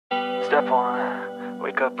Step 1,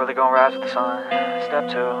 wake up early, gonna rise with the sun. Step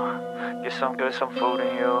 2, get some good, some food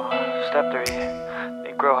in you. Step 3,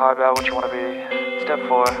 think real hard about what you wanna be. Step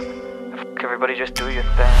 4, everybody just do your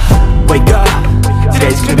thing. Wake up,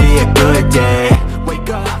 today's gonna be a good day. Wake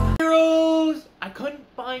up. Heroes, I couldn't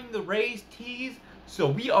find the raised teas, so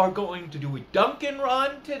we are going to do a Dunkin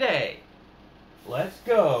run today. Let's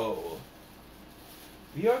go.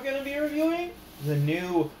 We are going to be reviewing the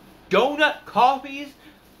new donut coffees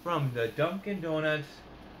from the Dunkin' Donuts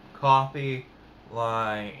coffee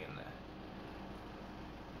line.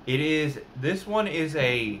 This one is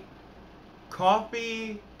a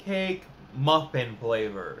coffee cake muffin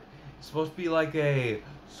flavor. It's supposed to be like a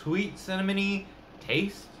sweet cinnamony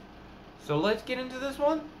taste. So let's get into this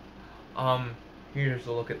one. Here's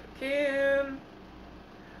a look at the can.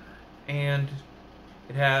 And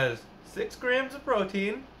it has 6 grams of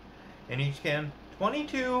protein in each can,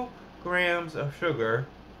 22 grams of sugar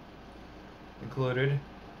included.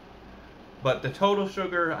 But the total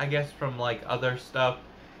sugar, I guess, from like other stuff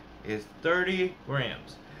is 30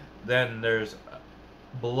 grams. Then there's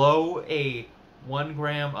below a 1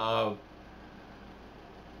 gram of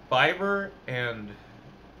fiber and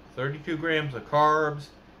 32 grams of carbs,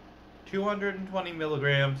 220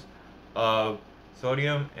 milligrams of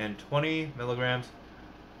sodium, and 20 milligrams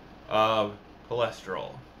of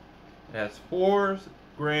cholesterol. It has 4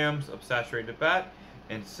 grams of saturated fat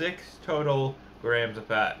and 6 total grams of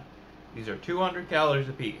fat. These are 200 calories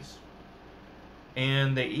apiece.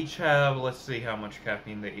 And they each have, let's see how much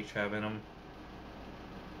caffeine they each have in them.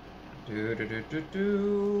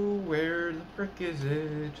 Where the frick is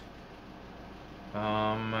it?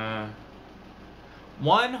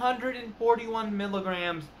 141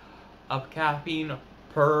 milligrams of caffeine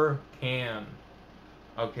per can.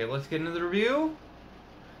 Okay, let's get into the review.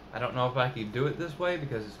 I don't know if I can do it this way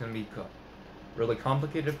because it's going to be really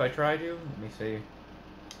complicated if I try to. Let me see.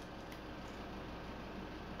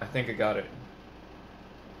 I think I got it.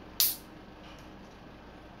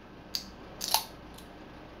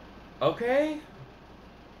 Okay.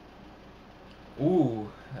 Ooh,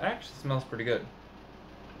 that actually smells pretty good.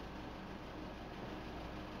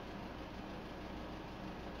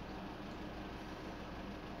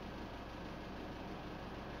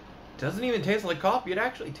 Doesn't even taste like coffee. It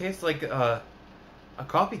actually tastes like a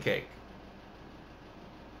coffee cake.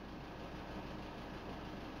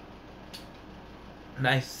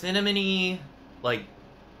 Nice cinnamony, like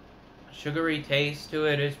sugary taste to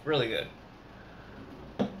it. It's really good.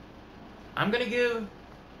 I'm gonna give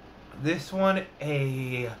this one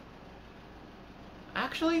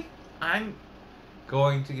Actually, I'm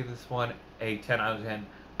going to give this one a 10 out of 10.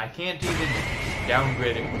 I can't even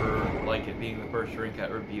downgrade it for like it being the first drink I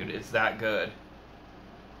reviewed. It's that good.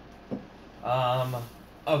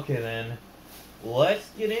 Okay then. Let's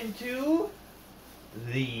get into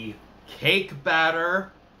the cake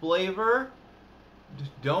batter flavor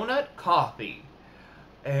donut coffee.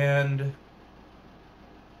 And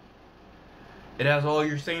it has all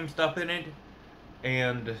your same stuff in it,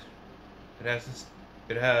 and it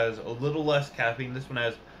has a little less caffeine. This one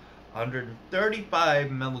has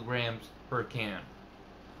 135 milligrams per can.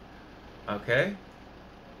 Okay.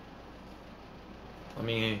 Let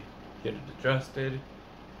me get it adjusted.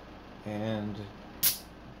 And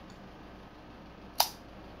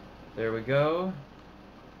there we go.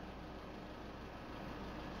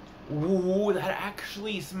 Ooh, that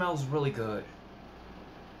actually smells really good.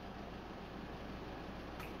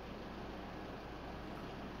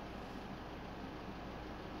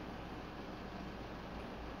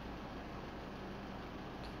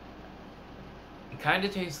 Kind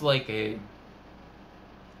of tastes like a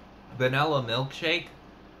vanilla milkshake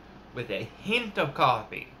with a hint of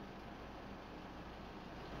coffee.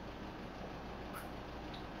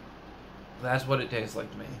 That's what it tastes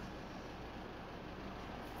like to me.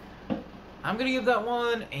 I'm gonna give that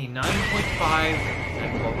one a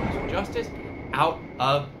 9.5 justice out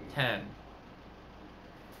of 10.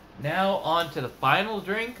 Now on to the final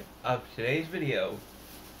drink of today's video,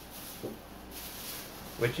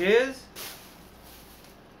 which is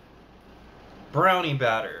brownie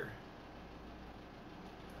batter.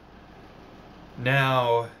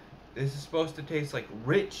 Now, this is supposed to taste like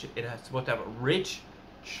rich. It's supposed to have a rich,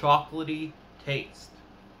 chocolatey taste.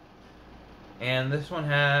 And this one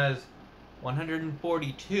has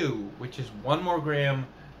 142, which is 1 more gram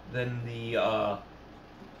than the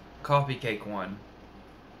coffee cake one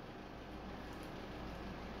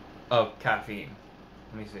of caffeine.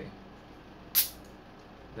 Let me see.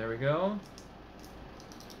 There we go.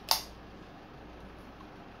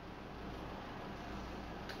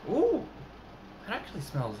 Ooh, that actually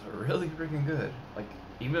smells really freaking good. Like,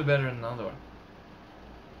 Even better than the other one.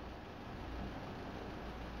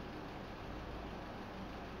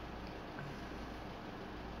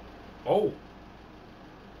 Oh.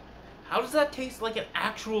 How does that taste like an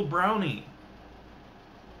actual brownie?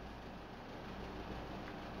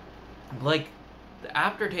 Like, the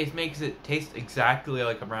aftertaste makes it taste exactly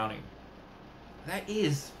like a brownie. That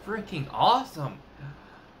is freaking awesome.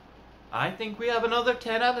 I think we have another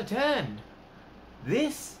 10 out of 10.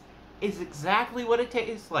 This is exactly what it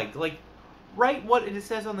tastes like. Like, right what it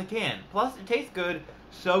says on the can. Plus, it tastes good,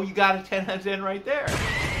 so you got a 10 out of 10 right there.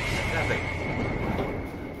 That's epic.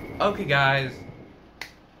 Okay, guys.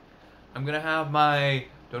 I'm gonna have my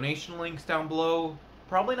donation links down below.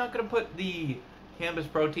 Probably not gonna put the cannabis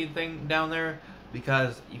protein thing down there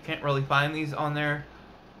because you can't really find these on there.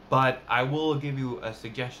 But I will give you a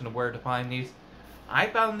suggestion of where to find these. I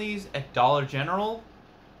found these at Dollar General.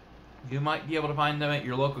 You might be able to find them at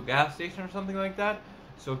your local gas station or something like that.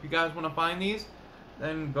 So if you guys want to find these,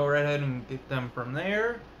 then go right ahead and get them from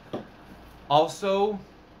there. Also,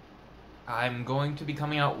 I'm going to be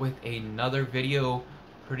coming out with another video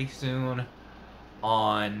pretty soon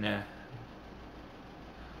on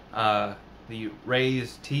the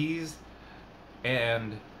Ray's teas,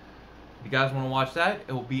 and if you guys want to watch that,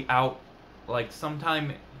 it will be out like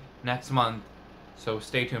sometime next month, so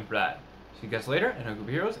stay tuned for that. See you guys later, and I'll go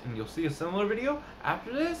be heroes, and you'll see a similar video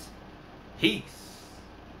after this. Peace.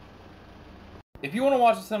 If you want to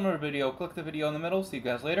watch a similar video, click the video in the middle. See you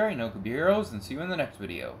guys later, and I'll go be heroes, and see you in the next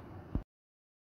video.